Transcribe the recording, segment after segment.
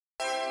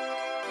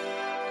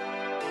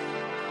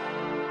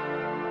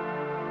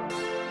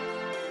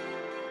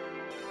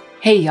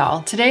Hey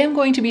y'all, today I'm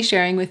going to be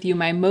sharing with you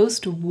my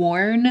most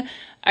worn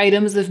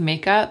items of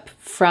makeup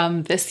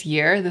from this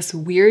year, this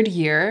weird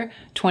year,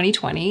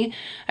 2020.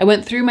 I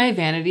went through my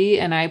vanity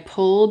and I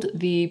pulled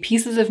the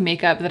pieces of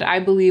makeup that I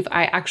believe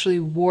I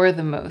actually wore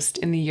the most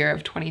in the year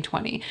of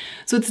 2020.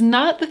 So it's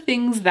not the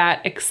things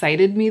that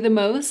excited me the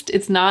most.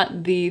 It's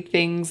not the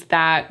things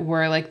that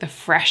were like the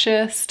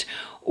freshest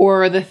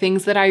or the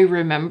things that I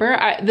remember.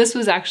 This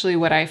was actually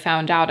what I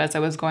found out as I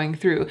was going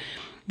through.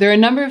 There are a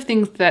number of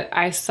things that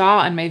I saw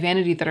on my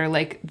vanity that are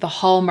like the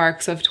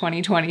hallmarks of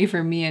 2020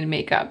 for me in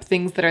makeup.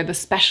 Things that are the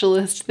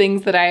specialist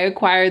things that I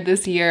acquired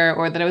this year,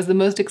 or that I was the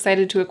most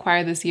excited to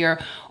acquire this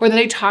year, or that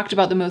I talked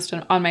about the most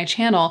on my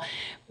channel.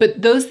 But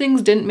those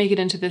things didn't make it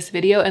into this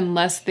video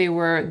unless they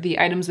were the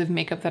items of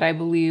makeup that I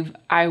believe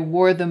I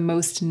wore the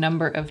most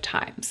number of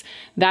times.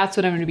 That's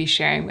what I'm going to be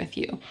sharing with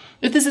you.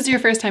 If this is your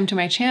first time to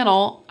my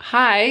channel,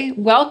 hi,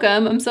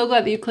 welcome. I'm so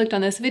glad that you clicked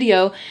on this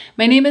video.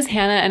 My name is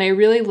Hannah and I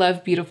really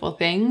love beautiful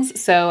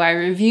things. So I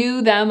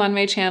review them on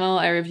my channel.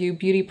 I review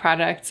beauty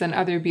products and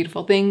other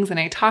beautiful things and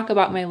I talk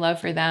about my love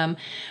for them.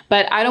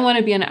 But I don't want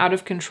to be an out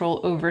of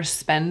control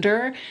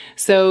overspender.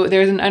 So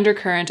there's an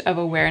undercurrent of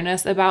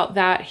awareness about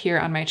that here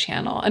on my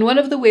channel. And one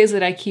of the ways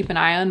that I keep an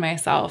eye on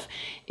myself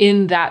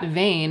in that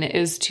vein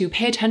is to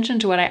pay attention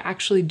to what I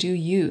actually do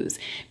use.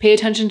 Pay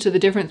attention to the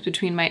difference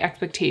between my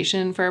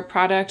expectation for a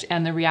product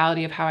and the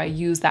reality of how I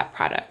use that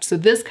product. So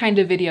this kind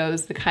of video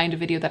is the kind of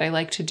video that I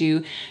like to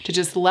do to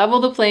just level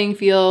the playing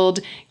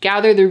field,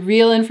 gather the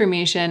real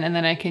information, and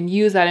then I can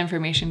use that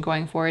information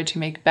going forward to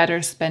make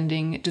better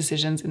spending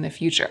decisions in the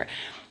future.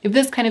 If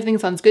this kind of thing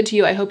sounds good to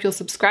you, I hope you'll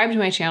subscribe to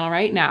my channel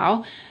right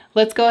now.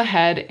 Let's go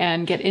ahead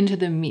and get into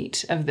the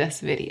meat of this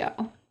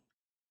video.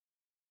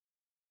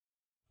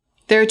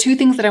 There are two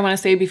things that I want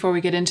to say before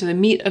we get into the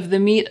meat of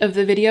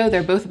the video.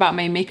 They're both about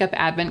my makeup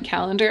advent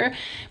calendar.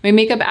 My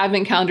makeup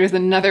advent calendar is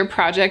another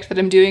project that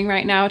I'm doing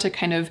right now to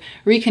kind of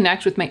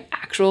reconnect with my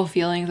actual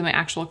feelings and my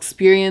actual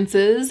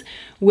experiences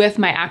with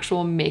my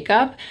actual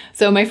makeup.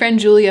 So my friend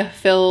Julia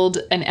filled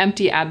an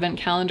empty advent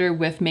calendar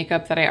with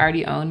makeup that I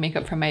already own,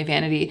 makeup from my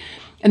vanity.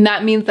 And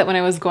that means that when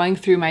I was going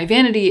through my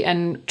vanity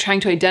and trying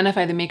to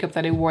identify the makeup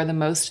that I wore the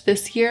most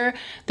this year,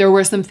 there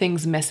were some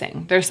things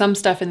missing. There's some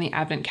stuff in the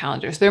advent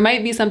calendar. So there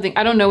might be something,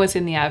 I don't know what's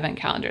in the advent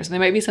calendar. So there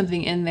might be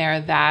something in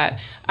there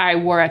that I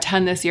wore a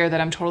ton this year that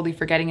I'm totally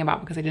forgetting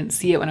about because I didn't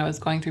see it when I was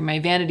going through my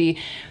vanity.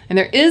 And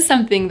there is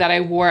something that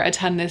I wore a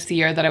ton this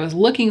year that I was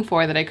looking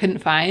for that I couldn't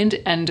find,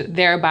 and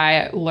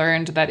thereby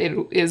learned that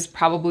it is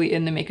probably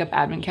in the makeup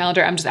advent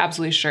calendar. I'm just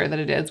absolutely sure that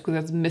it is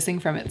because it's missing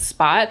from its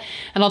spot.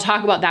 And I'll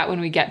talk about that when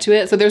we get to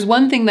it. So there's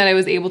one thing that I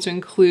was able to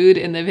include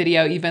in the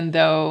video, even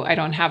though I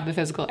don't have the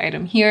physical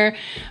item here,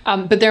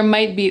 but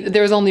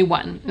there's only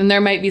one, and there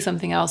might be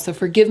something else. So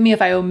forgive me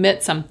if I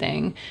omit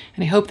something,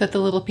 and I hope that the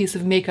little piece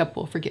of makeup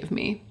will forgive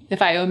me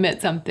if I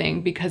omit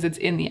something because it's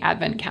in the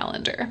advent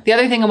calendar. The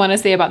other thing I want to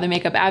say about the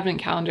makeup advent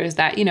calendar is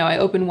that, I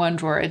open one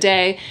drawer a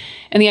day,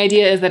 and the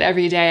idea is that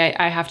every day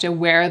I have to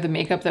wear the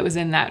makeup that was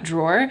in that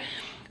drawer.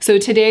 So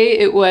today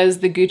it was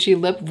the Gucci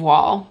Lip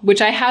Voile,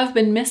 which I have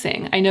been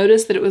missing. I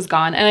noticed that it was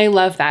gone and I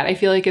love that. I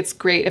feel like it's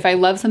great. If I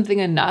love something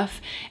enough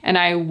and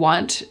I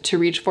want to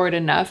reach for it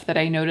enough that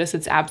I notice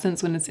its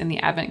absence when it's in the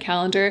advent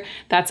calendar,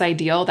 that's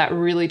ideal. That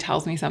really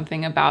tells me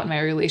something about my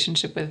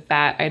relationship with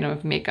that item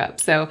of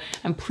makeup. So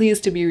I'm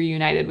pleased to be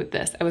reunited with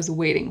this. I was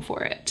waiting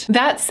for it.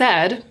 That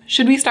said,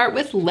 should we start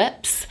with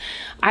lips?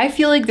 I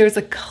feel like there's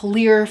a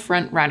clear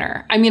front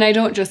runner. I mean, I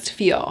don't just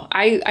feel.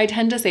 I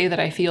tend to say that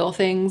I feel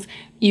things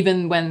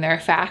even when they're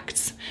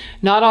facts.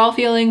 Not all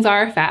feelings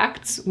are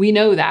facts, we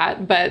know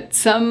that, but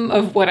some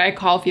of what I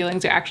call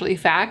feelings are actually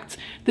facts.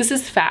 This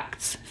is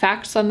facts,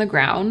 facts on the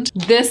ground.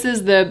 This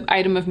is the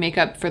item of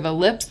makeup for the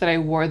lips that I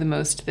wore the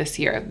most this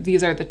year.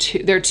 These are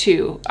they're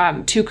two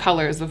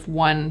colors of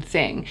one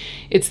thing.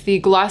 It's the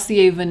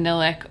Glossier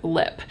Vanillic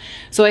Lip.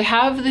 So I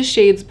have the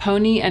shades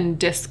Pony and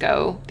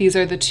Disco. These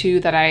are the two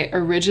that I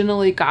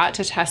originally got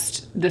to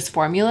test this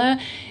formula.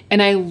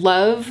 And I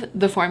love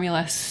the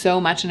formula so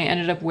much, and I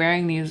ended up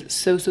wearing these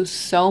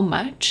so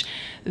much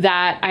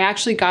that I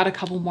actually got a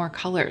couple more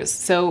colors.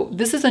 So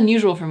this is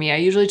unusual for me. I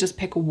usually just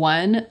pick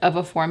one of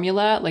a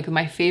formula, like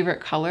my favorite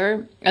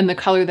color, and the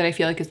color that I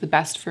feel like is the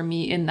best for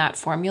me in that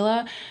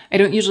formula. I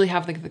don't usually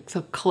have like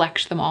the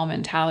collect them all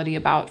mentality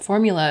about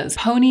formulas.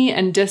 Pony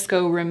and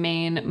Disco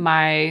remain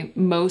my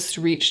most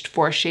reached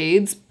for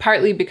shades,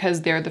 partly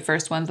because they're the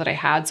first ones that I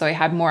had, so I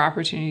had more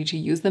opportunity to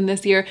use them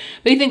this year.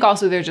 But I think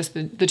also they're just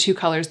the two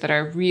colors that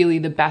are really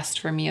the best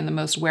for me and the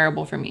most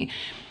wearable for me.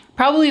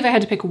 Probably if I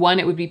had to pick one,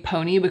 it would be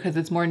Pony because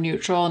it's more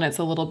neutral and it's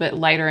a little bit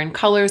lighter in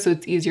color, so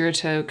it's easier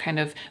to kind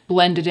of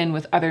blend it in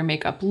with other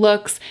makeup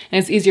looks, and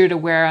it's easier to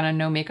wear on a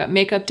no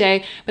makeup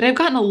day. But I've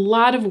gotten a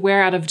lot of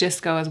wear out of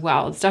Disco as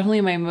well. It's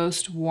definitely my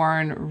most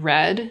worn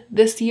red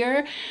this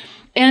year.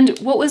 And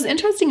what was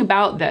interesting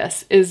about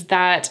this is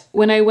that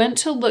when I went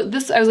to look,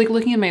 I was like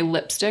looking at my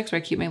lipsticks,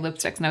 where I keep my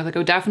lipsticks, and I was like,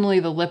 oh,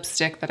 definitely the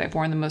lipstick that I've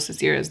worn the most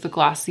this year is the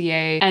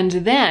Glossier. And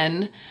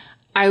then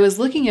I was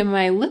looking at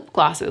my lip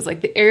glosses,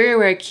 like the area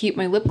where I keep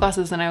my lip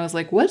glosses, and I was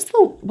like,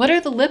 what are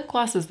the lip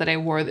glosses that I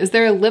wore? Is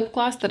there a lip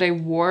gloss that I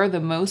wore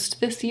the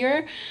most this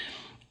year?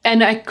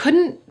 And I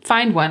couldn't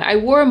find one. I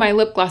wore my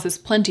lip glosses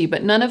plenty,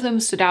 but none of them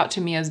stood out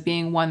to me as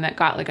being one that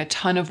got like a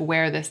ton of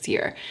wear this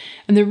year.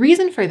 And the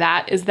reason for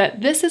that is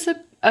that this is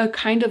a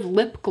kind of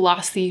lip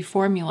glossy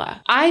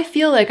formula. I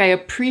feel like I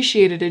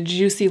appreciated a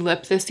juicy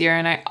lip this year,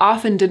 and I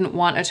often didn't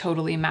want a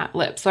totally matte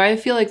lip. So I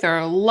feel like there are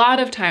a lot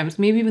of times,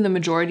 maybe even the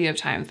majority of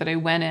times, that I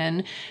went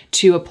in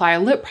to apply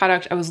a lip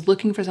product, I was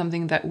looking for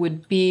something that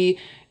would be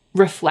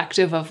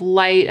reflective of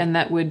light and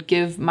that would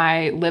give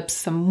my lips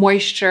some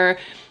moisture,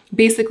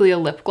 basically a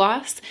lip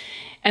gloss.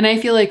 And I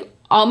feel like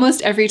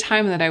almost every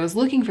time that I was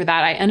looking for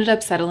that, I ended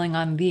up settling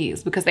on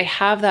these because they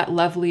have that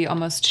lovely,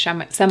 almost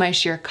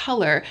semi-sheer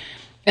color,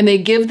 and they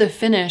give the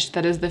finish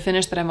that is the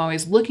finish that I'm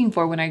always looking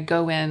for when I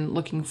go in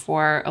looking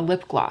for a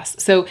lip gloss.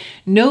 So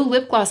no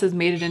lip glosses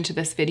made it into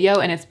this video,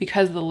 and it's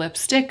because the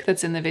lipstick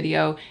that's in the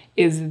video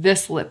is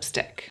this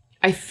lipstick.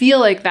 I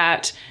feel like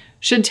that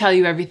should tell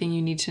you everything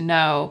you need to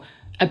know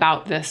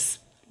about this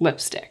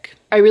lipstick.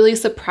 I really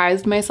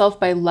surprised myself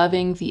by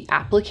loving the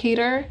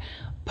applicator.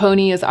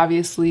 Pony is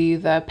obviously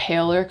the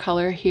paler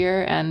color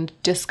here, and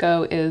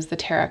Disco is the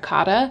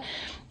terracotta.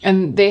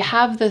 And they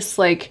have this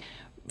like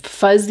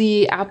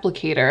fuzzy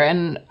applicator,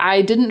 and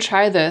I didn't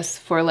try this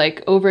for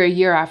like over a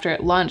year after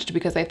it launched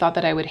because I thought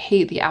that I would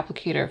hate the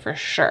applicator for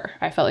sure.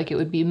 I felt like it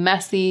would be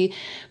messy,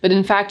 but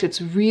in fact it's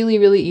really,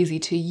 really easy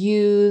to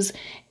use,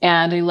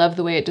 and I love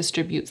the way it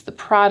distributes the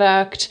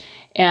product.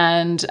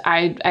 And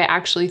I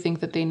actually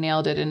think that they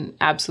nailed it in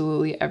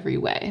absolutely every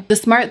way. The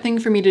smart thing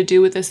for me to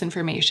do with this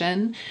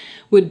information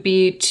would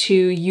be to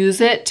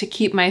use it to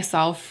keep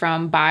myself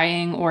from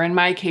buying, or in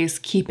my case,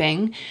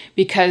 keeping,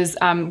 because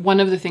one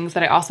of the things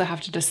that I also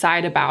have to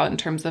decide about in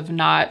terms of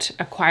not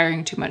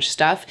acquiring too much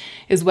stuff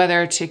is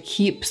whether to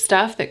keep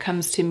stuff that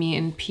comes to me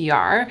in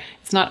PR.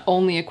 It's not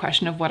only a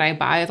question of what I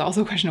buy, it's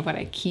also a question of what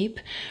I keep.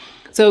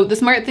 So the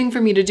smart thing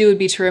for me to do would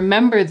be to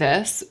remember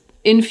this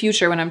in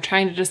future when I'm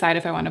trying to decide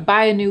if I want to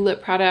buy a new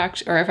lip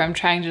product, or if I'm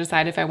trying to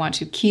decide if I want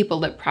to keep a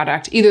lip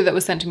product, either that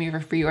was sent to me for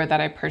free or that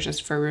I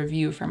purchased for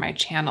review for my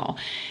channel.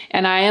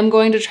 And I am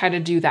going to try to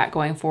do that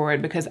going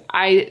forward because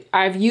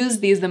I've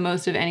used these the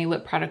most of any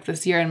lip product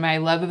this year, and my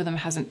love of them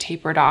hasn't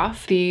tapered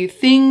off. The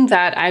thing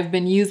that I've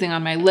been using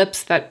on my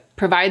lips that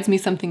provides me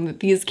something that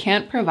these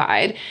can't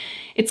provide,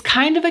 it's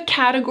kind of a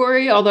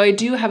category, although I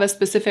do have a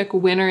specific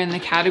winner in the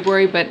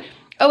category, but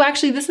oh,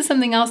 actually, this is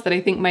something else that I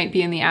think might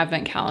be in the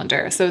advent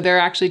calendar. So there are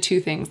actually two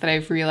things that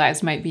I've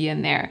realized might be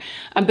in there.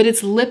 But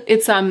it's lip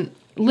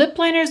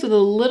liners with a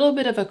little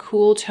bit of a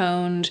cool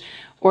toned,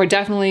 or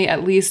definitely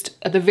at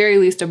the very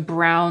least, a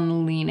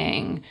brown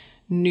leaning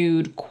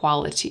nude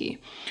quality.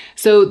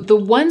 So the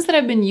ones that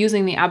I've been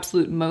using the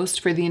absolute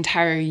most for the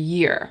entire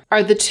year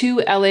are the two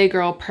LA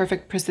Girl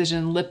Perfect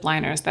Precision lip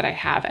liners that I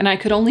have, and I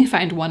could only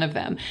find one of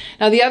them.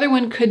 Now the other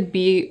one could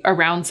be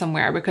around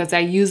somewhere because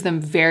I use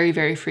them very,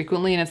 very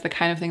frequently, and it's the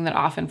kind of thing that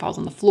often falls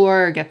on the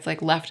floor or gets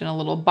like left in a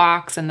little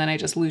box, and then I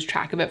just lose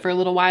track of it for a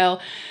little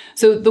while.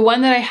 So the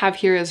one that I have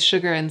here is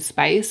Sugar and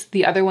Spice.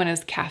 The other one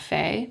is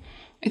Cafe.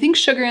 I think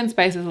Sugar and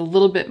Spice is a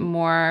little bit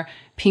more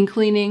pink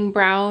leaning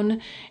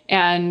brown,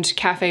 and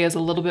Cafe is a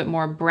little bit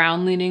more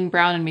brown leaning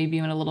brown, and maybe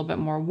even a little bit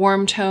more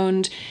warm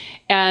toned.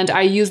 And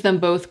I use them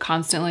both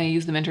constantly. I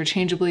use them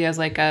interchangeably as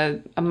like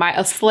a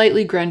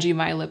slightly grungy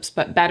My Lips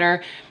But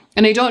Better.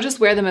 And I don't just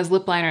wear them as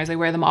lip liners, I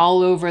wear them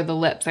all over the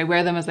lips. I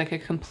wear them as like a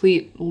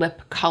complete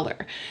lip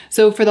color.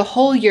 So for the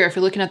whole year, if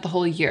you're looking at the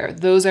whole year,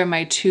 those are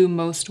my two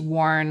most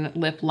worn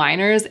lip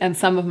liners and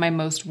some of my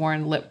most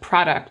worn lip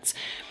products.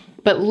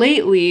 But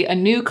lately, a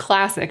new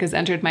classic has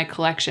entered my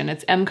collection.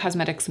 It's M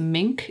Cosmetics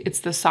Mink. It's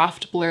the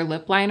Soft Blur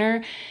Lip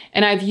Liner.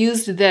 And I've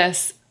used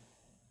this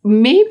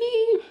maybe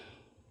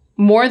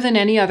more than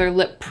any other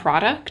lip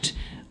product.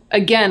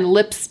 Again,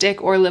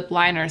 lipstick or lip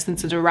liner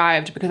since it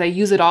arrived, because I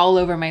use it all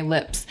over my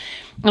lips.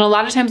 And a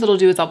lot of times what I'll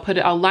do is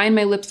I'll line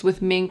my lips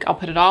with Mink, I'll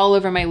put it all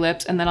over my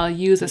lips, and then I'll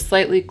use a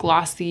slightly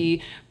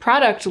glossy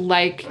product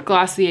like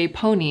Glossier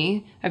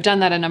Pony. I've done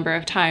that a number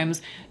of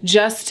times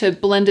just to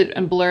blend it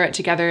and blur it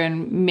together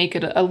and make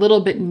it a little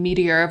bit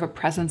meatier of a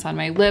presence on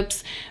my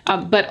lips.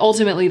 But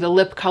ultimately the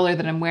lip color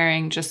that I'm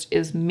wearing just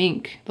is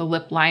Mink, the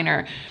lip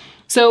liner.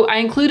 So I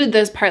included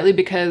this partly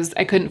because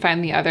I couldn't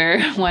find the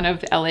other one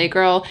of LA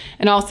Girl,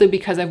 and also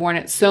because I've worn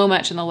it so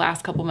much in the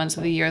last couple months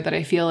of the year that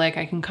I feel like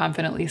I can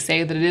confidently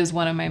say that it is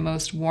one of my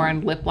most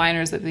worn lip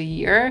liners of the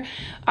year.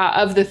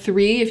 Of the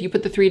three, if you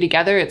put the three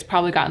together, it's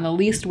probably gotten the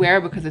least wear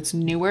because it's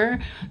newer,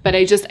 but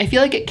I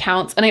feel like it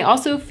counts. And I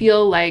also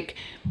feel like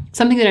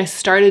something that I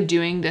started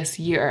doing this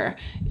year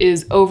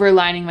is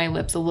overlining my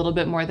lips a little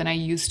bit more than I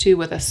used to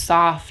with a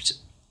soft,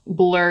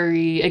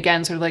 blurry,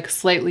 again, sort of like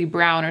slightly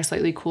brown or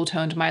slightly cool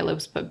toned My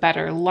Lips But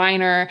Better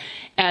liner.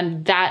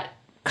 And that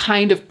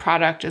kind of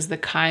product is the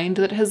kind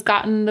that has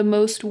gotten the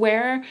most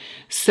wear.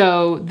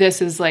 So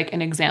this is like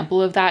an example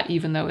of that,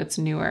 even though it's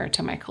newer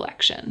to my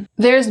collection.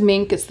 There's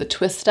Mink, it's the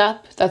Twist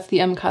Up. That's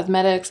the M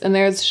Cosmetics. And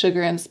there's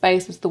Sugar and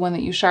Spice, it's the one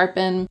that you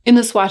sharpen. In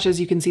the swatches,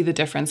 you can see the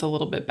difference a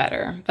little bit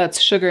better.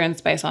 That's Sugar and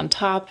Spice on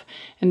top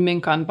and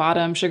Mink on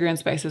bottom. Sugar and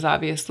Spice has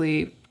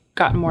obviously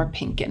got more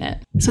pink in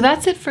it. So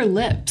that's it for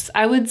lips.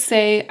 I would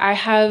say I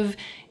have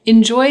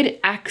enjoyed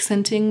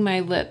accenting my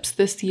lips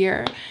this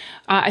year.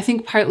 I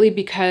think partly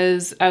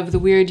because of the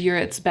weird year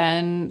it's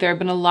been. There have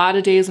been a lot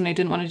of days when I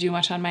didn't want to do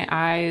much on my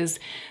eyes,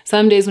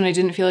 some days when I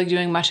didn't feel like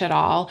doing much at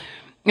all.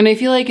 And I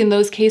feel like in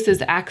those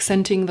cases,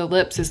 accenting the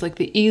lips is like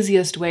the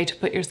easiest way to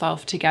put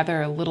yourself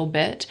together a little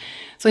bit.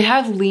 So I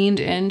have leaned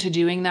into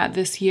doing that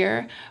this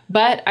year,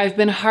 but I've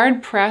been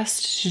hard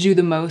pressed to do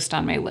the most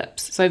on my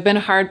lips. So I've been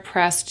hard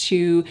pressed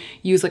to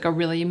use like a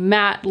really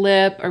matte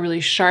lip, a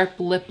really sharp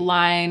lip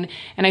line.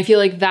 And I feel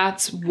like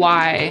that's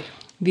why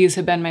these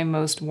have been my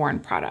most worn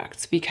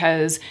products,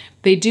 because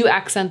they do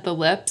accent the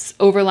lips,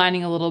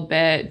 overlining a little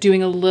bit,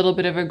 doing a little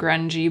bit of a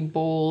grungy,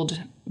 bold,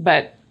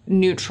 but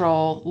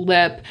neutral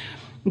lip,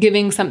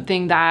 giving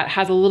something that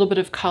has a little bit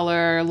of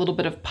color, a little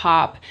bit of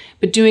pop,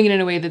 but doing it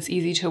in a way that's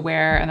easy to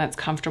wear and that's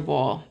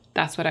comfortable.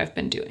 That's what I've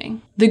been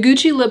doing. The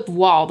Gucci Lip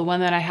Wall, the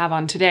one that I have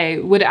on today,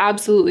 would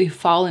absolutely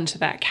fall into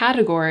that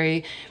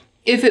category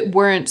if it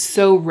weren't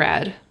so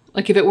red.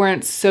 Like if it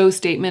weren't so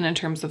statement in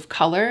terms of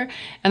color.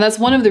 And that's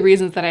one of the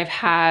reasons that I've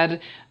had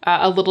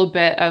a little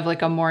bit of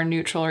like a more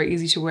neutral or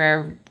easy to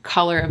wear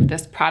color of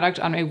this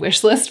product on my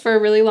wish list for a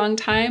really long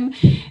time.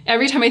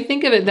 Every time I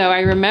think of it though,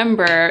 I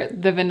remember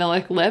the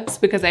Vanillic lips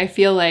because I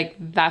feel like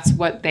that's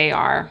what they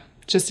are,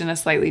 just in a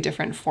slightly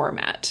different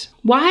format.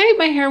 Why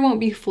my hair won't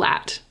be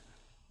flat?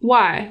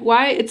 Why?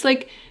 It's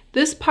like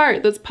this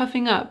part that's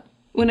puffing up.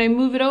 When I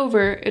move it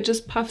over, it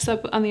just puffs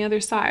up on the other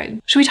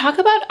side. Should we talk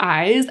about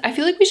eyes? I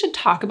feel like we should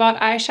talk about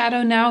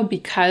eyeshadow now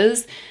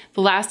because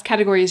the last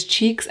category is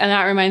cheeks, and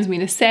that reminds me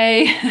to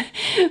say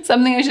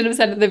something I should have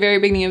said at the very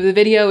beginning of the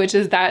video, which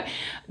is that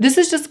this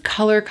is just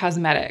color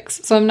cosmetics.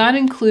 So I'm not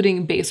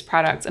including base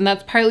products, and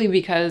that's partly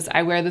because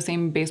I wear the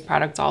same base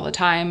products all the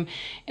time,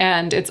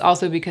 and it's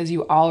also because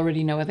you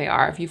already know what they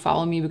are if you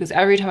follow me, because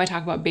every time I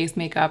talk about base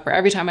makeup or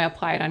every time I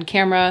apply it on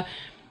camera,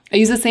 I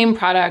use the same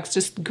products,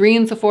 just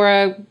green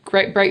Sephora,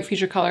 bright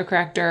future color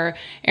corrector,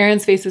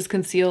 Aaron's Faces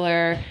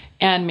concealer,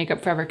 and Makeup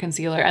Forever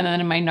concealer, and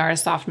then in my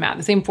NARS Soft Matte,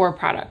 the same 4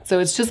 products. So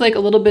it's just like a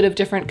little bit of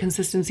different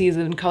consistencies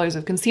and colors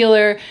of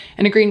concealer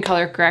and a green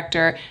color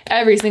corrector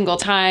every single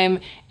time.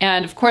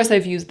 And of course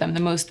I've used them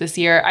the most this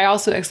year. I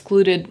also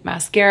excluded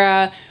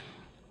mascara,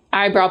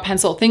 eyebrow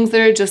pencil, things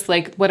that are just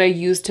like what I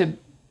use to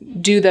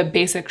do the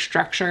basic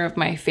structure of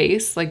my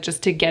face, like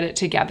just to get it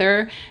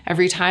together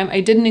every time.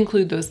 I didn't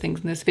include those things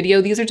in this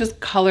video. These are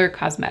just color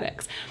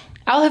cosmetics.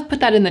 I'll have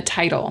put that in the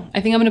title. I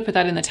think I'm gonna put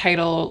that in the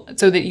title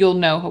so that you'll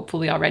know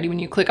hopefully already when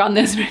you click on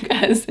this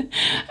because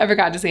I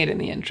forgot to say it in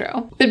the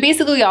intro. But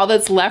basically all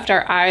that's left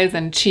are eyes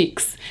and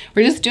cheeks.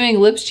 We're just doing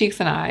lips, cheeks,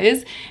 and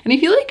eyes. And I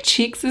feel like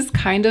cheeks is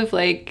kind of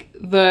like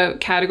the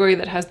category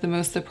that has the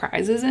most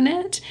surprises in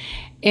it,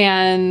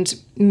 and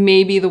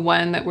maybe the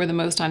one that we're the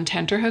most on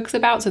tenterhooks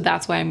about, so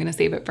that's why I'm gonna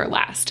save it for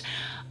last.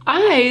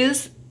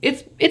 Eyes,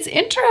 it's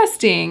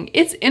interesting.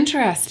 It's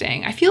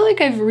interesting. I feel like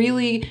I've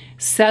really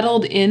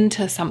settled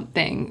into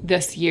something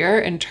this year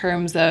in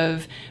terms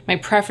of my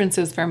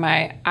preferences for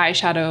my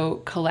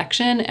eyeshadow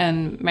collection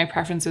and my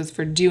preferences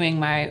for doing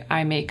my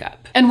eye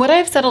makeup. And what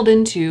I've settled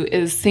into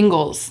is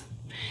singles.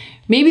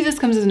 Maybe this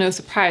comes as no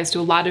surprise to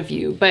a lot of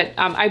you, but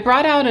I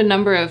brought out a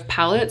number of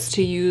palettes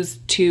to use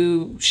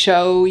to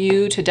show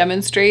you, to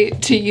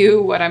demonstrate to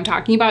you what I'm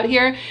talking about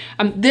here.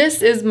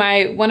 This is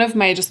one of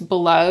my just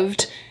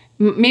beloved,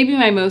 maybe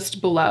my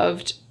most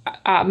beloved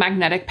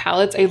magnetic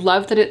palettes. I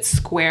love that it's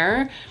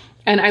square,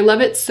 and I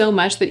love it so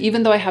much that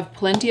even though I have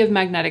plenty of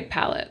magnetic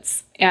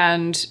palettes,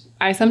 and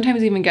I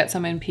sometimes even get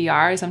some in PR,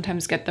 I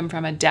sometimes get them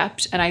from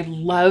Adept, and I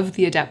love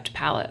the Adept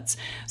palettes.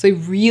 So I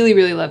really,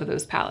 really love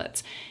those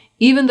palettes.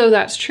 Even though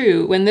that's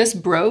true, when this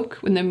broke,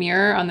 when the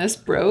mirror on this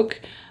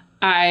broke,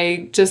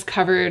 I just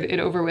covered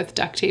it over with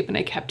duct tape and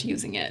I kept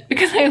using it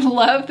because I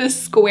love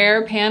this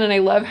square pan and I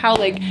love how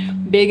like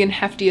big and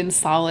hefty and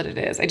solid it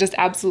is. I just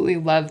absolutely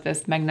love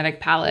this magnetic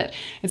palette.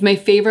 It's my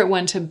favorite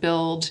one to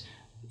build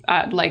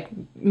like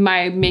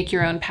my make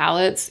your own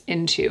palettes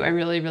into. I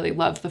really, really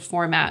love the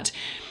format.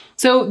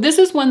 So this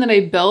is one that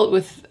I built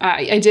with,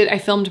 I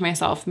filmed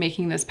myself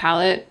making this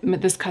palette,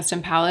 this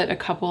custom palette a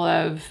couple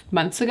of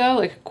months ago,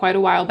 like quite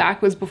a while back.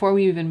 It was before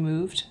we even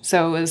moved.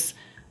 So it was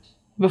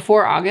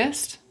before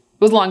August.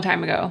 It was a long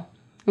time ago.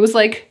 It was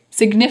like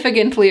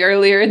significantly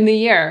earlier in the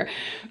year.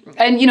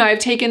 And you know, I've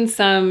taken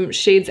some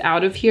shades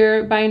out of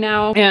here by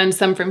now and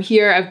some from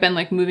here. I've been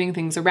like moving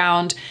things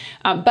around,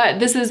 but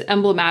this is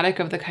emblematic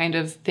of the kind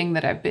of thing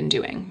that I've been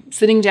doing.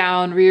 Sitting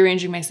down,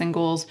 rearranging my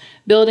singles,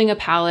 building a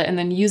palette, and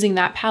then using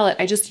that palette.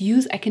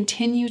 I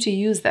continue to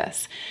use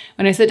this.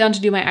 When I sit down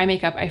to do my eye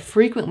makeup, I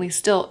frequently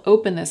still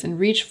open this and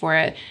reach for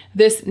it.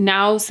 This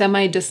now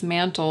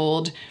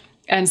semi-dismantled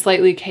and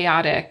slightly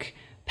chaotic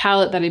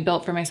palette that I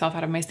built for myself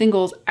out of my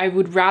singles, I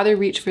would rather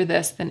reach for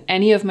this than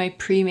any of my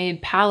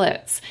pre-made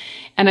palettes.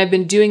 And I've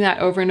been doing that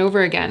over and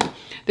over again.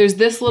 There's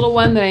this little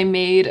one that I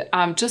made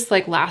just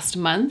like last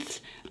month,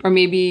 or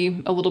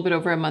maybe a little bit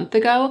over a month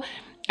ago.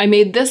 I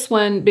made this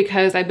one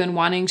because I've been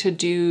wanting to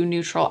do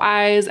neutral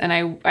eyes, and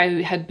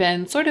I had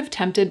been sort of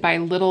tempted by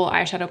little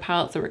eyeshadow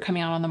palettes that were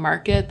coming out on the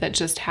market that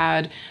just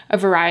had a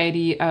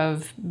variety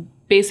of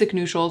basic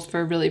neutrals for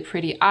a really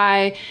pretty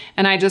eye.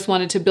 And I just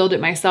wanted to build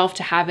it myself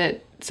to have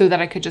it so that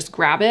I could just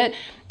grab it.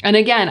 And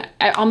again,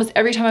 almost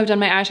every time I've done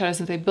my eyeshadow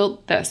since I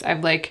built this,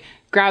 I've like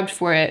grabbed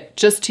for it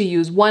just to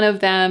use one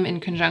of them in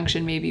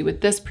conjunction maybe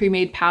with this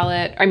pre-made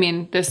palette,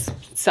 this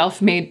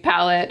self-made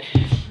palette.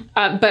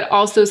 But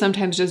also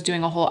sometimes just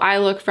doing a whole eye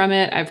look from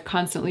it. I've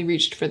constantly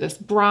reached for this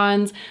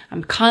bronze.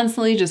 I'm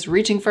constantly just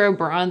reaching for a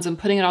bronze and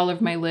putting it all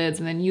over my lids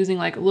and then using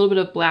like a little bit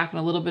of black and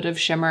a little bit of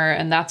shimmer,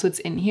 and that's what's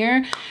in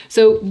here.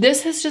 So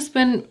this has just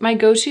been my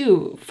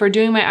go-to for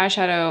doing my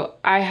eyeshadow.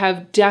 I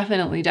have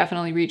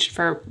definitely reached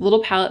for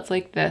little palettes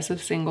like this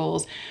of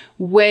singles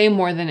way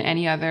more than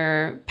any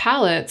other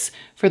palettes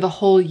for the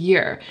whole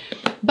year.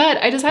 But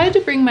I decided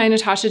to bring my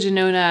Natasha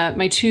Denona,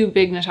 my two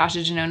big Natasha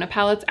Denona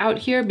palettes out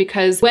here,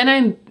 because when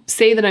I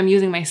say that I'm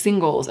using my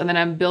singles and then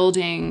I'm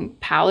building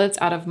palettes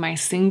out of my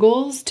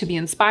singles to be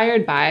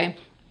inspired by,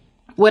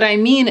 what I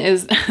mean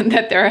is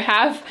that there are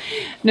half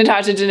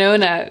Natasha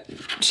Denona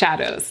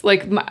shadows.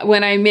 Like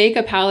when I make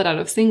a palette out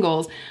of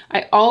singles,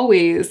 I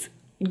always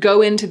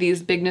go into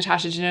these big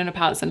Natasha Denona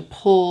palettes and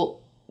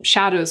pull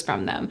shadows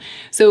from them.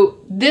 So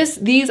these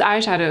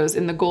eyeshadows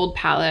in the gold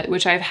palette,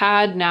 which I've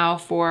had now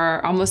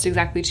for almost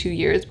exactly 2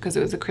 years because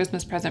it was a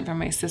Christmas present from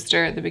my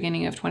sister at the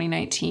beginning of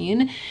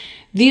 2019.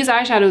 These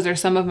eyeshadows are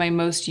some of my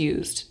most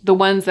used, the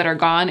ones that are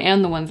gone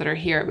and the ones that are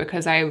here,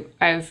 because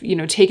I've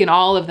taken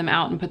all of them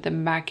out and put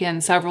them back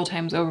in several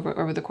times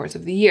over the course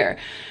of the year.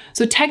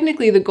 So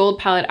technically the gold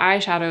palette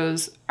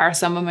eyeshadows are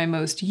some of my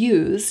most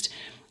used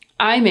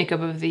eye makeup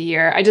of the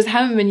year. I just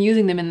haven't been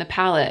using them in the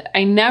palette.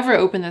 I never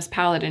open this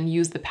palette and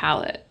use the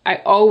palette.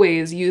 I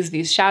always use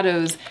these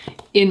shadows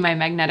in my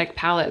magnetic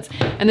palettes.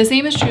 And the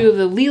same is true of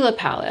the Lila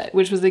palette,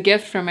 which was a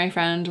gift from my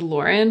friend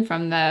Lauren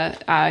from the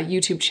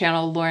YouTube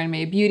channel Lauren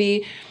May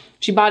Beauty.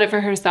 She bought it for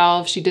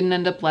herself. She didn't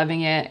end up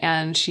loving it,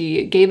 and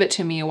she gave it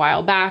to me a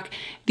while back.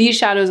 These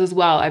shadows as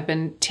well, I've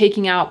been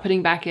taking out,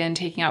 putting back in,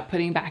 taking out,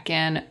 putting back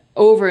in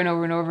over and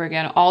over and over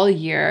again all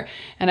year.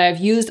 And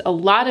I've used a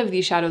lot of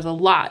these shadows a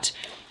lot.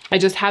 I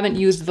just haven't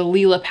used the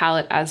Lila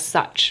palette as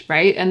such,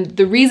 right? And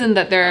the reason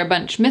that there are a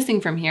bunch missing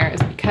from here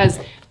is because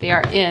they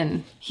are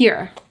in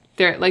here.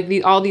 They're like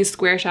all these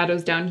square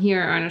shadows down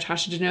here are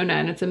Natasha Denona,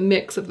 and it's a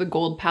mix of the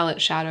gold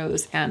palette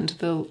shadows and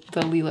the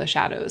Lila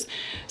shadows.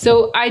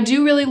 So I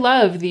do really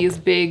love these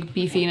big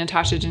beefy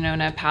Natasha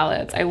Denona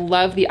palettes. I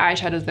love the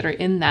eyeshadows that are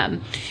in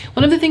them.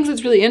 One of the things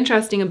that's really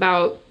interesting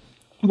about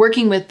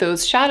working with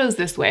those shadows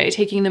this way,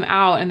 taking them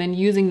out and then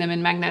using them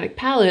in magnetic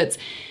palettes,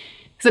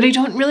 is that I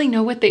don't really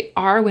know what they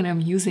are when I'm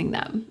using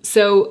them.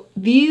 So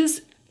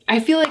these,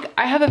 I feel like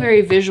I have a very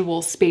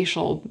visual,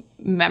 spatial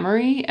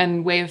memory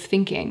and way of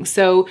thinking.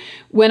 So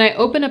when I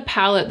open a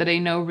palette that I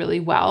know really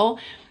well,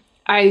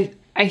 I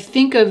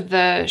think of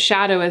the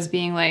shadow as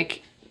being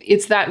like,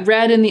 it's that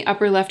red in the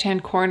upper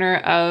left-hand corner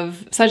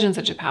of such and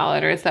such a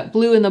palette, or it's that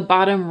blue in the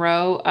bottom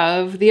row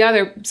of the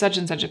other such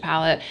and such a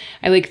palette.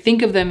 I like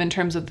think of them in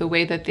terms of the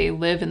way that they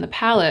live in the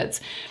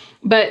palettes.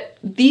 But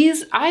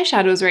these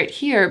eyeshadows right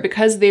here,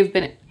 because they've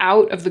been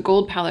out of the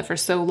gold palette for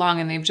so long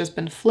and they've just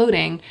been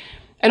floating,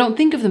 I don't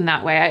think of them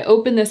that way. I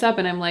open this up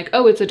and I'm like,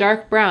 oh, it's a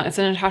dark brown. It's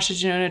a Natasha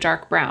Denona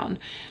dark brown.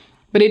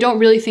 But I don't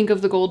really think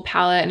of the gold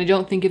palette, and I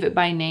don't think of it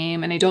by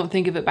name, and I don't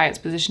think of it by its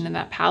position in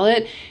that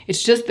palette.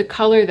 It's just the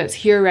color that's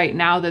here right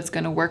now that's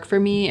gonna work for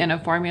me, and a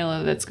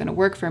formula that's gonna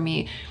work for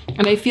me.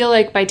 And I feel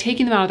like by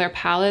taking them out of their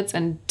palettes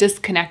and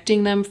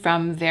disconnecting them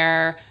from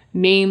their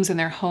names and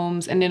their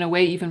homes, and in a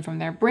way even from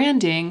their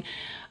branding,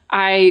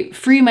 I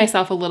free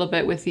myself a little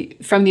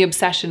bit from the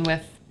obsession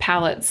with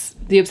palettes,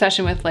 the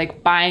obsession with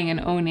like buying and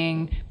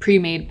owning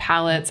pre-made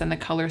palettes and the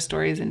color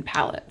stories in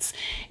palettes.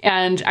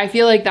 And I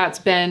feel like that's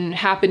been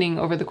happening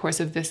over the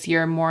course of this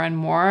year more and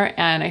more,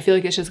 and I feel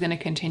like it's just going to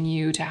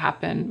continue to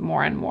happen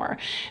more and more.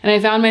 And I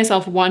found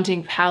myself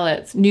wanting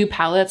palettes, new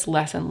palettes,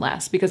 less and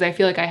less, because I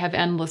feel like I have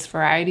endless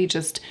variety,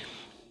 just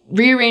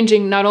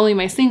rearranging not only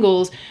my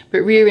singles,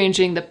 but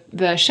rearranging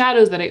the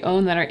shadows that I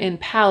own that are in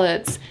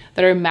palettes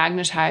that are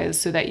magnetized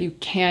so that you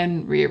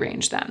can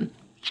rearrange them.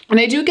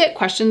 And I do get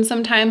questions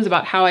sometimes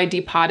about how I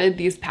depotted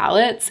these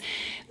palettes.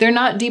 They're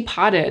not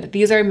depotted.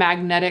 These are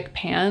magnetic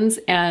pans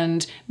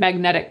and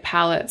magnetic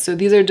palettes. So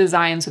these are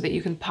designed so that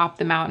you can pop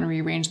them out and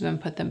rearrange them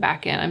and put them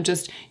back in. I'm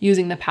just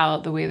using the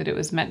palette the way that it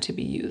was meant to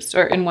be used,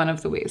 or in one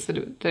of the ways that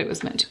it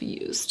was meant to be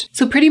used.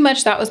 So pretty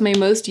much that was my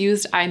most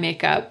used eye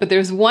makeup, but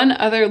there's one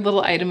other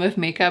little item of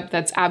makeup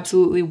that's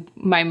absolutely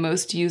my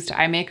most used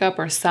eye makeup,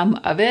 or some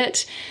of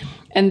it.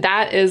 And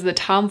that is the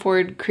Tom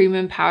Ford Cream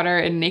and Powder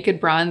in Naked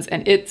Bronze,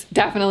 and it's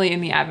definitely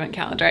in the advent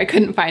calendar. I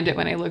couldn't find it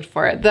when I looked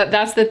for it.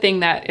 That's the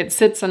thing, that it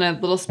sits on a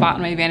little spot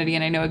in my vanity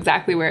and I know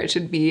exactly where it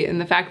should be, and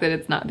the fact that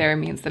it's not there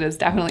means that it's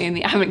definitely in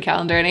the advent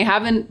calendar, and I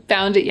haven't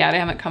found it yet. I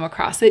haven't come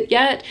across it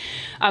yet,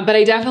 but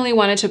I definitely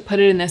wanted to put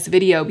it in this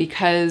video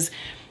because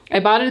I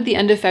bought it at the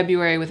end of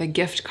February with a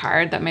gift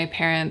card that my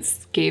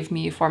parents gave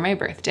me for my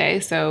birthday.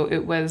 So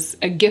it was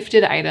a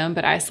gifted item,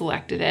 but I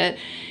selected it.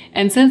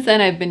 And since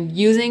then I've been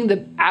using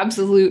the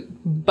absolute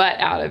butt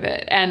out of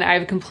it. And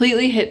I've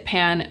completely hit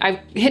pan. I've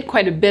hit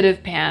quite a bit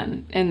of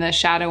pan in the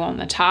shadow on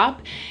the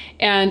top.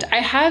 And I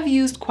have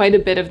used quite a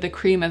bit of the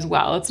cream as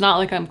well. It's not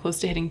like I'm close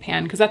to hitting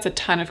pan because that's a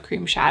ton of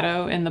cream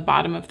shadow in the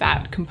bottom of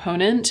that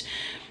component.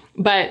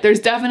 But there's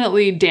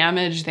definitely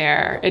damage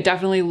there. It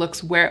definitely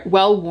looks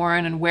well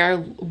worn and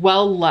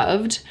well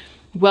loved,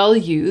 well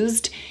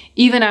used,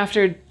 even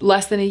after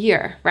less than a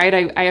year, right?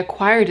 I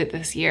acquired it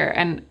this year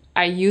and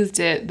I used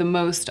it the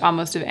most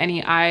almost of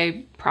any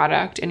eye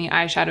product, any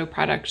eyeshadow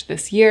product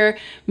this year,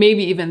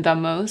 maybe even the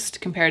most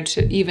compared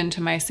to even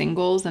to my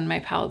singles and my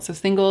palettes of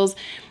singles.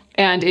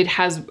 And it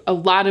has a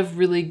lot of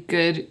really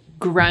good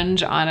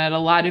grunge on it, a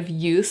lot of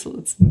use.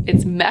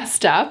 It's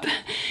messed up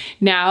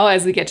now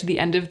as we get to the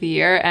end of the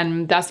year,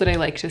 and that's what I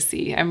like to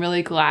see. I'm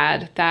really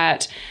glad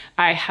that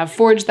I have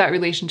forged that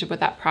relationship with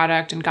that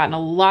product and gotten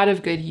a lot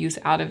of good use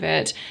out of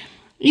it.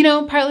 You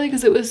know, partly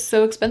because it was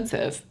so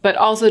expensive, but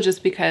also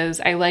just because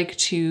I like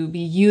to be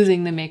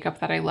using the makeup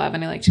that I love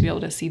and I like to be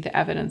able to see the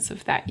evidence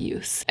of that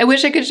use. I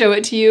wish I could show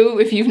it to you.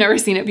 If you've never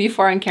seen it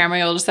before on camera,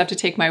 you'll just have to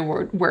take my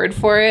word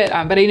for it.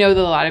 But I know that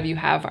a lot of you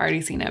have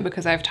already seen it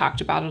because I've talked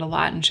about it a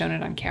lot and shown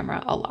it on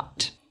camera a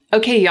lot.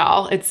 Okay,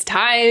 y'all, it's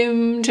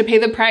two to pay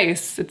the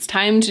price. It's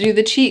time to do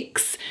the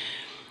cheeks.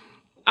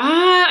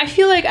 I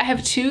feel like I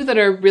have two that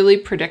are really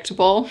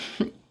predictable,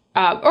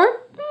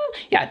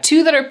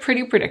 two that are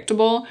pretty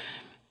predictable,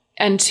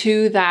 and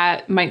two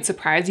that might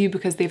surprise you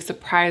because they've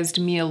surprised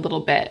me a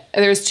little bit.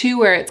 There's two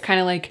where it's kind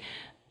of like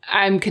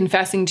I'm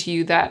confessing to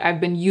you that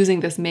I've been using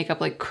this makeup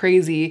like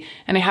crazy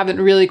and I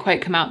haven't really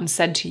quite come out and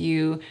said to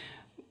you,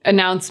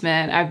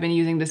 announcement, I've been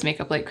using this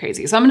makeup like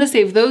crazy. So I'm gonna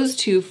save those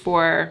two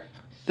for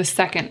the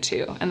second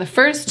two. And the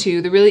first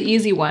two, the really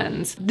easy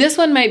ones, this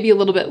one might be a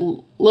little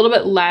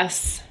bit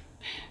less.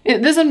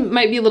 This one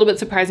might be a little bit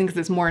surprising because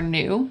it's more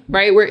new,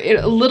 right?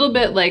 A little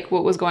bit like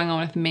what was going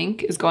on with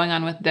Mink is going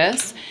on with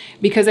this,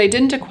 because I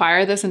didn't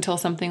acquire this until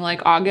something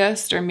like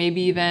August or maybe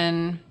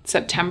even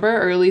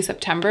September, early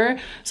September.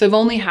 So I've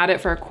only had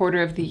it for a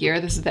quarter of the year.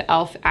 This is the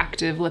e.l.f.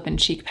 Active Lip and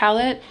Cheek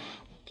Palette.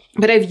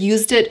 But I've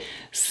used it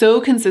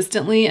so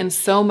consistently and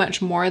so much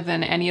more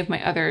than any of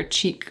my other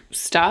cheek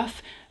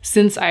stuff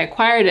since I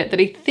acquired it that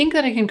I think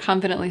that I can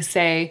confidently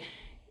say,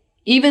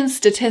 even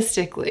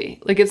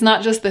statistically, like it's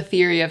not just the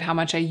theory of how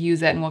much I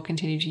use it and will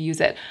continue to use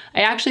it.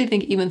 I actually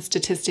think even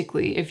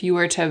statistically, if you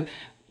were to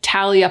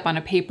tally up on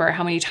a paper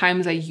how many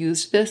times I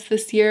used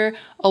this year,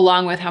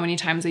 along with how many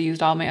times I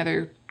used all my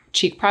other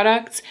cheek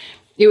products,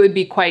 it would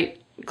be quite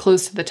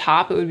close to the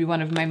top. It would be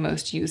one of my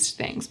most used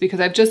things because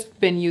I've just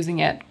been using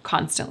it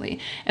constantly.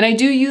 And I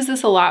do use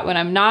this a lot when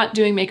I'm not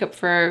doing makeup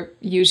for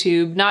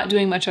YouTube, not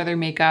doing much other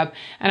makeup.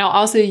 And I'll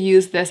also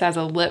use this as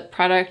a lip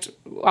product.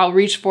 I'll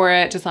reach for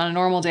it just on a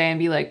normal day and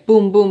be like,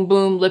 boom, boom,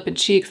 boom, lip and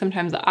cheek,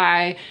 sometimes the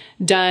eye,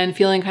 done,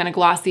 feeling kind of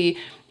glossy.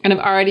 And I've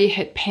already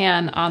hit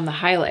pan on the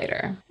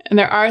highlighter. And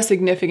there are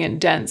significant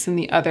dents in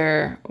the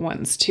other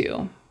ones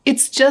too.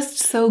 It's just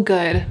so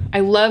good. I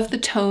love the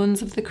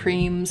tones of the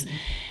creams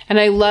and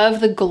I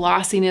love the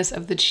glossiness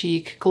of the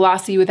cheek.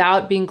 Glossy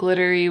without being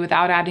glittery,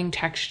 without adding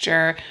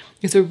texture.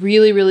 It's a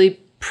really, really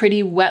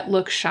pretty wet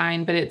look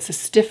shine, but it's a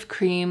stiff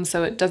cream,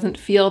 so it doesn't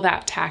feel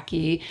that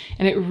tacky,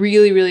 and it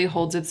really, really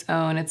holds its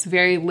own. It's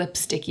very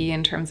lipsticky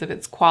in terms of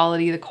its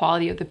quality, the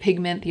quality of the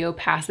pigment, the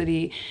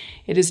opacity.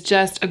 It is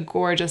just a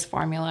gorgeous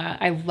formula.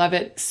 I love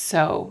it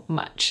so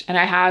much, and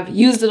I have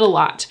used it a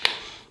lot.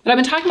 But I've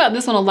been talking about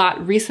this one a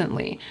lot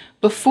recently.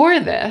 Before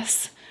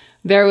this,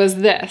 there was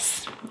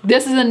this.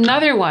 This is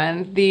another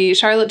one, the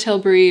Charlotte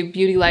Tilbury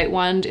Beauty Light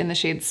Wand in the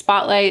shade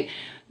Spotlight.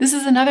 This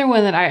is another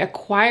one that I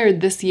acquired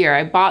this year.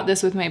 I bought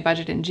this with my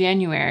budget in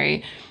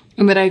January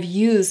and that I've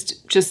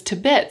used just to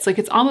bits. Like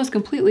it's almost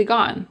completely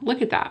gone.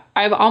 Look at that.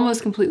 I've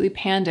almost completely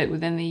panned it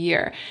within the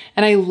year.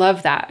 And I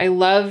love that. I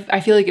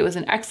feel like it was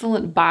an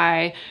excellent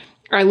buy.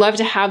 I love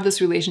to have this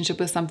relationship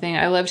with something.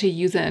 I love to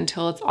use it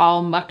until it's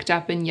all mucked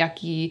up and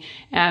yucky.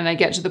 And I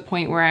get to the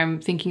point where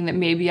I'm thinking that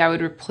maybe I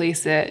would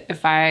replace it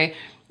if I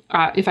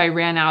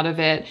ran out of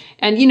it.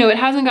 And you know, it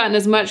hasn't gotten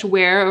as much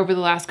wear over the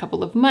last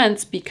couple of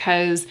months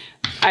because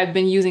I've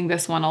been using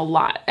this one a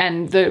lot.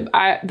 And the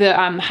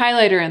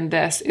highlighter in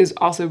this is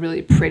also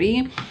really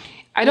pretty.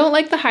 I don't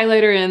like the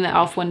highlighter in the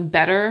e.l.f. one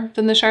better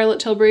than the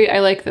Charlotte Tilbury. I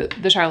like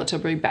the Charlotte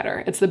Tilbury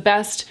better. It's the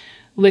best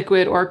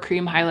liquid or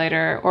cream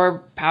highlighter or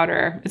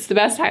powder. It's the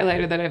best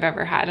highlighter that I've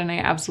ever had and I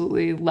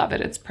absolutely love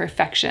it. It's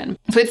perfection.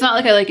 So it's not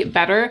like I like it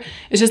better.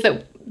 It's just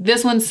that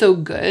this one's so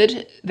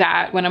good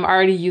that when I'm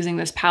already using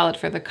this palette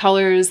for the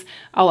colors,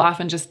 I'll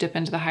often just dip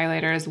into the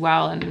highlighter as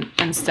well, and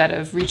instead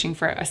of reaching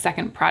for a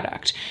second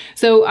product.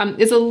 So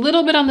it's a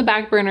little bit on the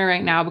back burner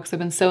right now because I've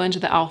been so into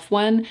the e.l.f.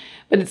 one,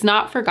 but it's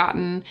not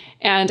forgotten.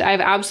 And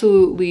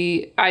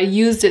I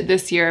used it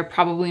this year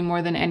probably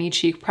more than any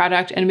cheek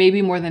product, and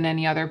maybe more than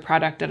any other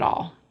product at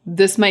all.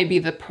 This might be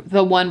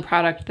the one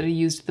product that I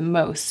used the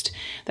most,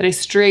 that I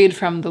strayed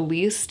from the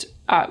least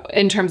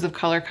in terms of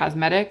color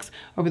cosmetics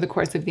over the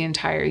course of the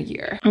entire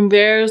year. And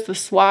there's the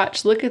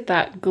swatch. Look at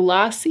that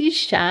glossy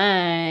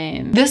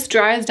shine. This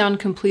dries down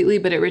completely,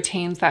 but it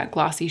retains that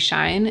glossy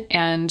shine.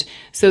 And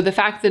so the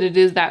fact that it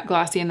is that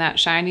glossy and that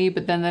shiny,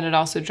 but then that it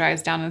also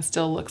dries down and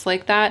still looks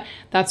like that,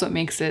 that's what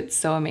makes it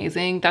so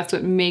amazing. That's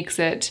what makes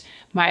it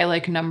my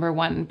like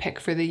 #1 pick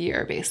for the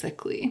year,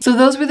 basically. So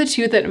those were the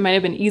two that might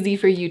have been easy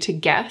for you to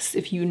guess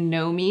if you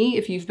know me,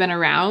 if you've been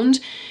around.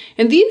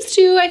 And these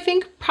two, I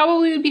think,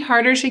 probably would be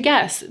harder to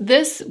guess.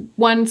 This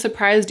one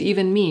surprised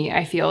even me,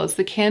 I feel. It's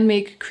the Can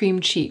Make Cream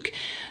Cheek.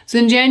 So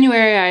in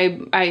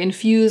January, I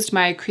infused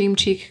my cream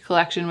cheek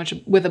collection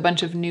with a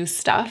bunch of new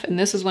stuff, and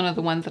this is one of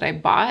the ones that I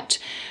bought.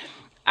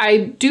 I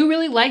do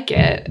really like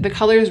it. The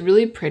color is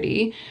really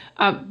pretty,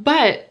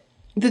 but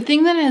the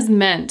thing that has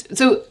meant,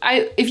 so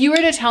if you were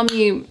to tell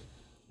me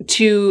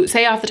to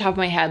say off the top of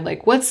my head,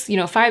 like what's,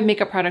 5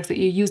 makeup products that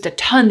you used a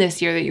ton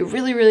this year that you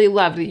really, really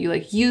loved, that you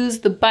like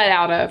used the butt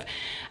out of,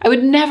 I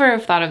would never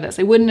have thought of this.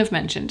 I wouldn't have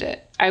mentioned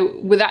it.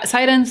 With that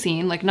sight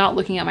unseen, like not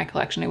looking at my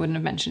collection, I wouldn't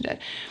have mentioned it.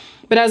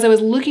 But as I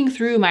was looking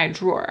through my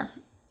drawer,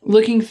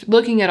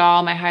 looking at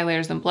all my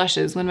highlighters and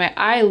blushes, when my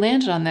eye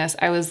landed on this,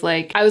 I was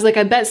like,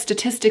 I bet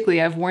statistically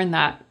I've worn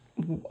that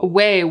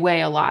way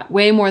a lot,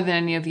 way more than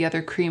any of the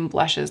other cream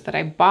blushes that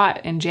I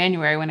bought in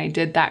January when I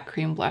did that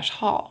cream blush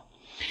haul.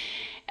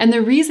 And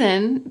the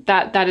reason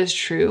that that is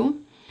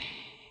true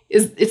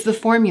is it's the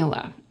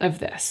formula of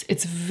this.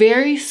 It's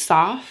very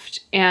soft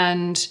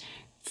and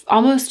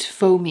almost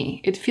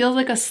foamy. It feels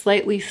like a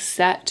slightly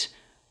set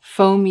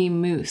foamy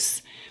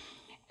mousse.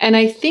 And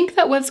I think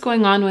that what's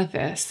going on with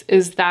this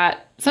is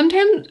that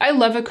sometimes I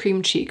love a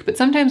cream cheek, but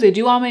sometimes I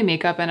do all my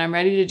makeup and I'm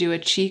ready to do a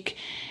cheek,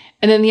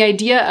 and then the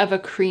idea of a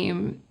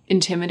cream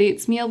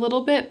intimidates me a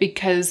little bit,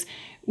 because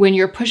when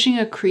you're pushing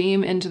a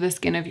cream into the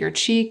skin of your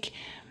cheek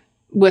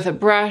with a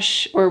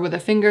brush or with a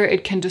finger,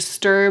 it can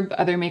disturb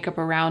other makeup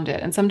around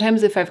it. And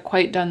sometimes if I've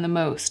quite done the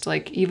most,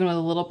 like even with a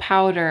little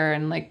powder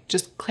and like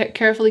just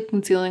carefully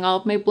concealing all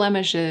of my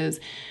blemishes,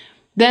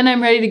 then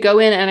I'm ready to go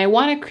in and I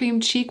want a cream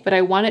cheek, but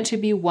I want it to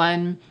be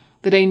one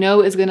that I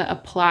know is gonna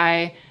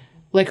apply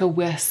like a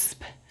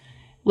wisp,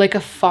 like a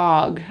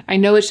fog. I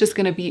know it's just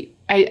gonna be,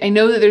 I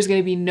know that there's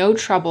gonna be no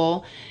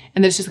trouble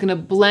and that it's just gonna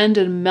blend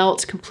and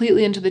melt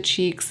completely into the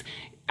cheeks.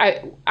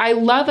 I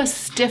love a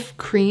stiff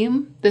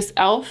cream, this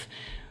e.l.f.,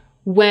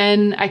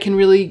 when I can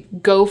really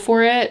go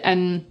for it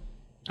and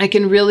I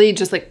can really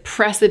just like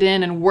press it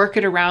in and work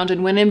it around.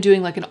 And when I'm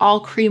doing like an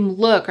all cream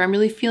look, or I'm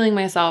really feeling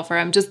myself, or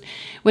I'm just,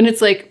 when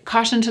it's like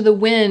caution to the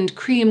wind,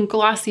 cream,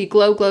 glossy,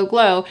 glow, glow,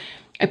 glow,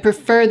 I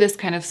prefer this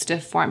kind of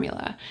stiff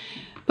formula.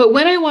 But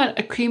when I want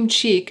a cream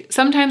cheek,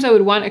 sometimes I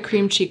would want a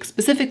cream cheek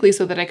specifically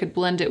so that I could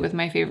blend it with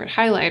my favorite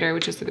highlighter,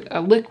 which is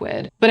a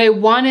liquid, but I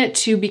want it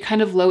to be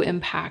kind of low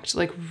impact,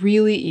 like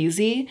really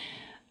easy.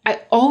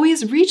 I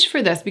always reach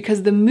for this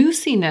because the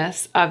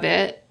moussiness of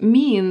it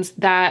means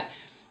that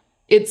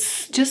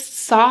it's just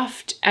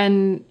soft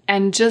and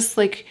just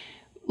like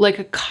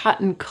a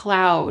cotton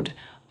cloud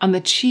on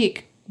the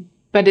cheek,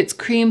 but it's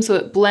cream, so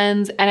it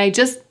blends. And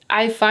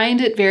I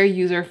find it very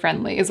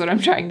user-friendly is what I'm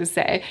trying to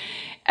say.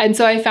 And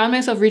so I found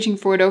myself reaching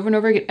for it over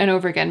and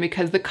over again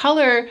because the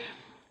color,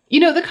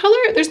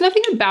 there's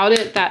nothing about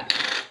it that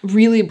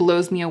really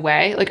blows me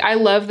away. Like I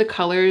love the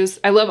colors.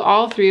 I love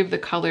all 3 of the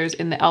colors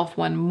in the e.l.f.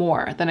 one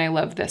more than I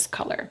love this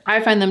color. I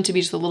find them to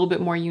be just a little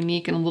bit more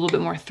unique and a little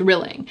bit more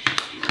thrilling.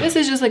 This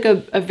is just like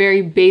a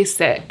very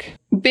basic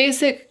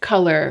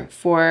color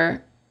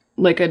for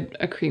like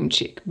a cream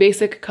cheek,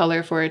 basic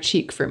color for a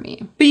cheek for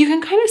me. But you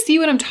can kind of see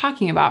what I'm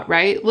talking about,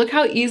 right? Look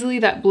how easily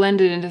that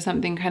blended into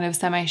something kind of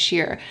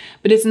semi-sheer,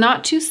 but it's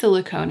not too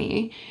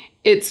silicone-y.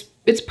 It's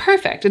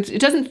perfect.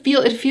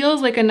 It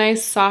feels like a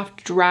nice,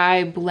 soft,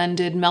 dry,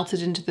 blended,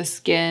 melted into the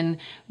skin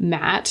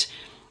matte.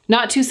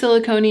 Not too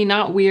silicone-y,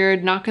 not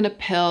weird, not gonna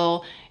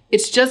pill.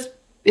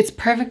 It's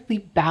perfectly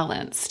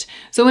balanced.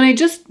 So when I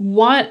just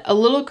want a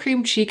little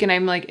cream cheek and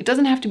I'm like, it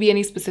doesn't have to be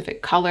any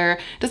specific color,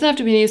 it doesn't have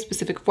to be any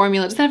specific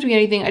formula, it doesn't have to be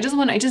anything. I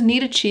just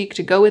need a cheek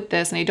to go with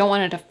this, and I don't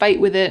want it to fight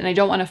with it, and I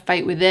don't want to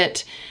fight with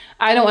it.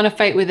 I don't want to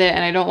fight with it,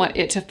 and I don't want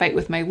it to fight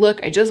with my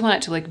look. I just want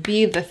it to like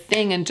be the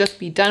thing and just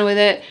be done with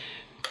it.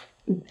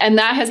 And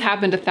that has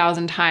happened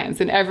 1,000 times,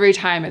 and every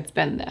time it's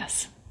been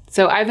this.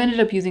 So I've ended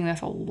up using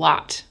this a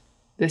lot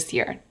this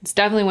year. It's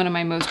definitely one of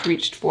my most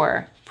reached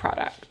for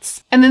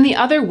products. And then the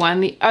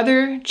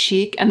other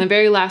cheek, and the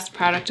very last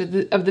product of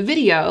the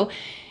video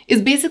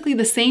is basically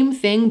the same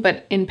thing,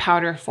 but in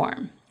powder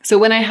form. So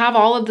when I have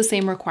all of the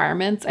same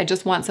requirements, I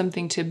just want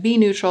something to be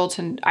neutral,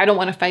 I don't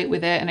want to fight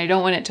with it, and I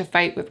don't want it to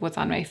fight with what's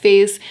on my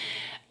face.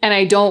 And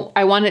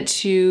I want it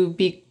to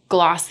be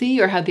glossy,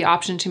 or have the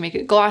option to make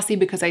it glossy,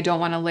 because I don't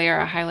want to layer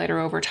a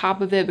highlighter over top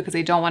of it, because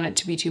I don't want it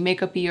to be too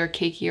makeup-y or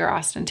cakey or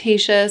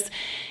ostentatious.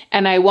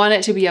 And I want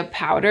it to be a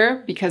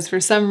powder, because for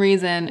some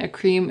reason a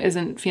cream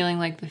isn't feeling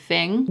like the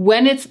thing.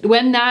 When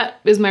that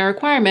is my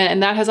requirement,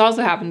 and that has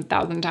also happened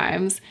 1,000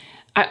 times,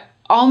 I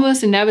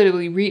almost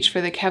inevitably reach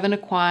for the Kevyn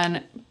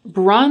Aucoin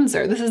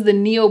bronzer. This is the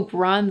Neo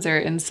Bronzer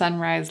in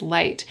Sunrise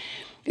Light.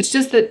 It's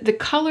just that the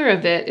color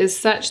of it is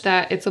such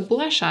that it's a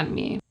blush on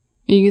me.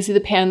 You can see the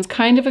pan's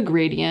kind of a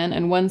gradient,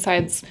 and one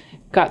side's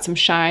got some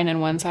shine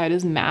and one side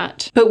is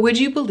matte. But would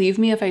you believe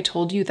me if I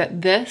told you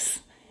that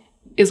this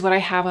is what I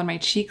have on my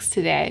cheeks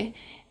today?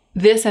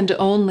 This and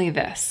only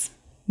this.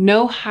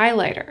 No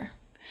highlighter.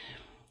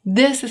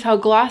 This is how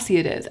glossy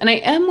it is. And I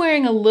am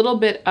wearing a little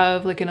bit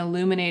of like an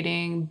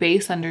illuminating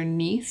base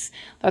underneath.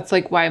 That's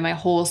like why my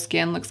whole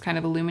skin looks kind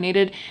of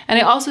illuminated. And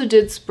I also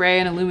did spray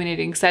an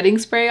illuminating setting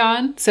spray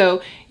on.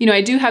 So, you know,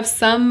 I do have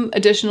some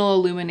additional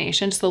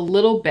illumination, just a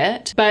little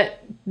bit, but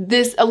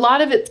a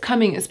lot of it's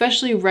coming,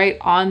 especially right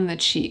on the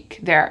cheek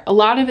there. A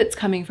lot of it's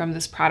coming from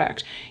this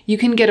product. You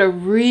can get a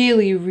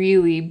really,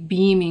 really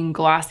beaming,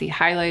 glossy,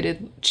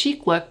 highlighted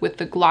cheek look with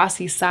the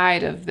glossy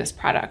side of this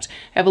product.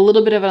 I have a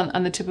little bit of it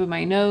on the tip of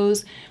my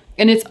nose,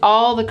 and it's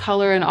all the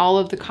color and all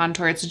of the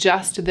contour. It's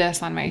just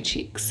this on my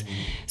cheeks.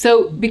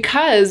 So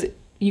because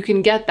you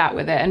can get that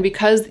with it, and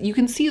because you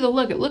can see the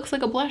look, it looks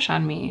like a blush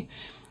on me.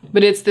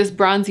 But it's this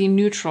bronzy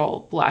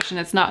neutral blush, and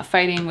it's not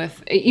fighting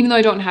with, even though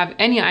I don't have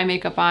any eye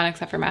makeup on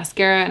except for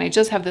mascara, and I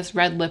just have this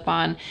red lip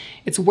on,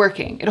 it's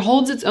working. It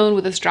holds its own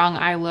with a strong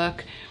eye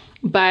look,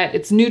 but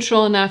it's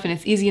neutral enough and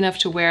it's easy enough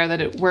to wear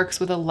that it works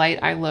with a light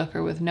eye look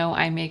or with no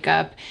eye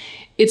makeup.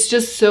 It's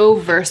just so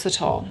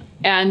versatile.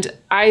 And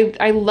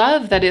I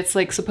love that it's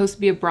like supposed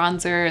to be a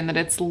bronzer and that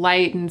it's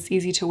light and it's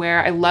easy to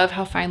wear. I love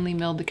how finely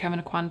milled the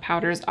Kevyn Aucoin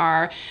powders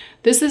are.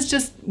 This is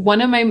just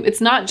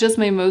it's not just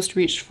my most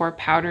reached for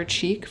powder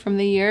cheek from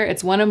the year.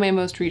 It's one of my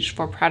most reached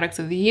for products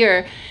of the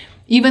year.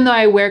 Even though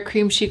I wear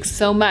cream cheeks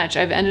so much,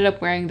 I've ended up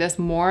wearing this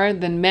more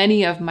than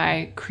many of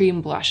my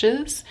cream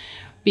blushes,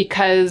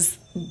 because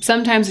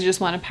sometimes I just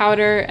want a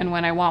powder, and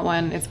when I want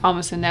one, it's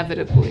almost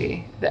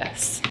inevitably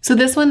this. So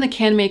this one, the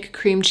Can Make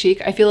Cream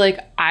Cheek, I feel like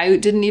I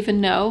didn't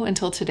even know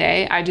until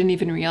today. I didn't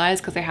even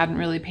realize, because I hadn't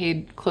really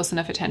paid close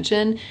enough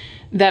attention,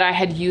 that I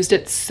had used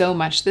it so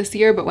much this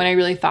year. But when I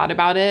really thought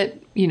about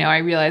it, you know, I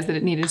realized that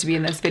it needed to be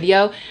in this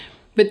video.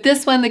 But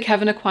this one, the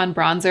Kevyn Aucoin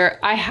bronzer,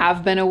 I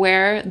have been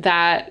aware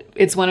that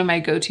it's one of my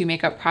go-to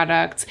makeup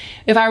products.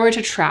 If I were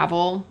to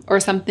travel or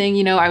something,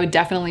 you know, I would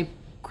definitely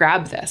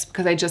grab this,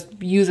 because I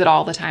just use it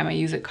all the time. I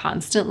use it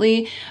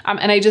constantly.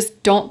 And I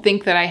just don't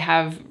think that I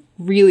have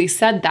really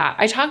said that.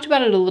 I talked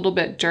about it a little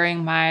bit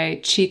during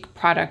my cheek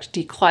product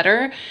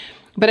declutter,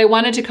 but I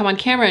wanted to come on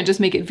camera and just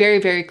make it very,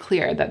 very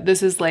clear that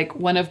this is like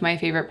one of my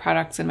favorite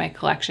products in my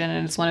collection,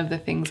 and it's one of the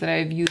things that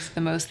I've used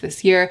the most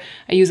this year.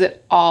 I use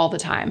it all the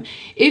time.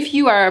 If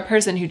you are a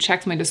person who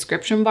checks my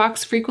description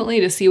box frequently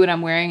to see what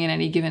I'm wearing in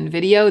any given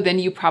video, then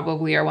you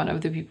probably are one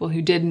of the people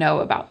who did know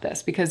about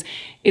this, because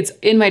it's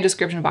in my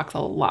description box a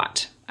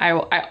lot. I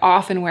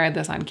often wear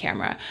this on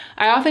camera.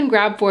 I often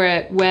grab for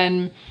it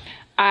when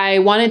I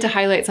wanted to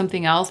highlight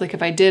something else, like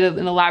if I did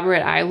an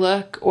elaborate eye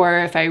look, or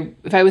if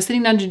I was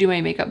sitting down to do my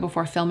makeup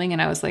before filming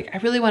and I was like, I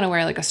really want to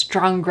wear like a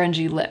strong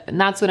grungy lip,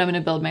 and that's what I'm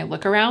going to build my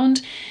look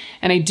around.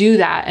 And I do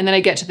that, and then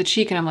I get to the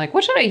cheek and I'm like,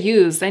 what should I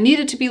use? I need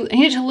it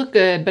to look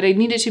good, but I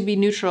need it to be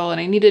neutral,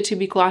 and I need it to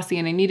be glossy,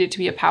 and I need it to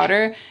be a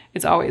powder.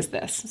 It's always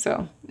this.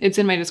 So it's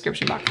in my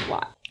description box a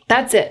lot.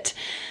 That's it.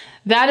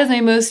 That is my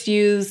most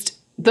used.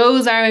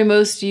 Those are my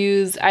most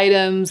used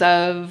items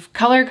of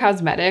color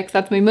cosmetics.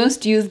 That's my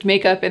most used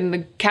makeup in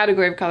the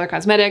category of color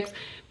cosmetics.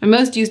 My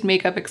most used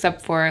makeup,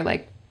 except for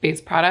like base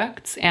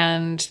products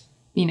and,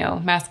 you know,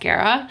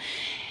 mascara.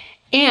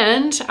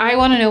 And I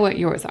want to know what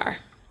yours are.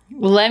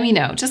 Let me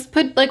know. Just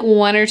put like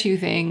one or two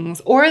things,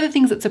 or the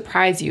things that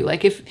surprise you.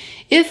 Like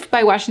if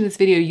by watching this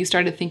video you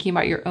started thinking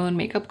about your own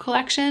makeup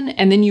collection,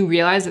 and then you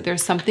realize that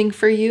there's something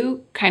for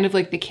you, kind of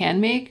like the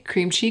Can Make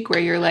Cream Cheek, where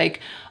you're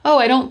like,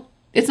 oh,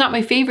 it's not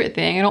my favorite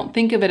thing. I don't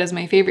think of it as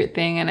my favorite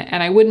thing,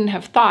 and I wouldn't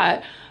have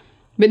thought.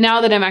 But now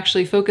that I'm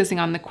actually focusing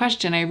on the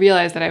question, I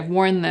realize that I've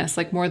worn this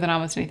like more than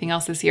almost anything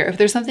else this year. If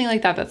there's something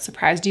like that that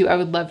surprised you, I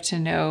would love to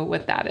know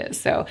what that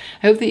is. So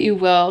I hope that you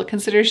will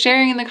consider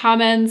sharing in the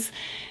comments,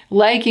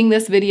 liking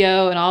this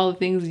video, and all the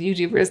things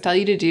YouTubers tell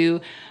you to do.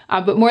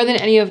 But more than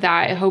any of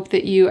that, I hope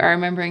that you are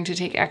remembering to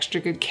take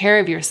extra good care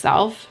of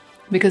yourself,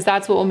 because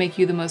that's what will make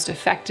you the most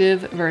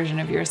effective version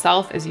of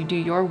yourself as you do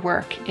your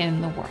work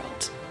in the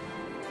world.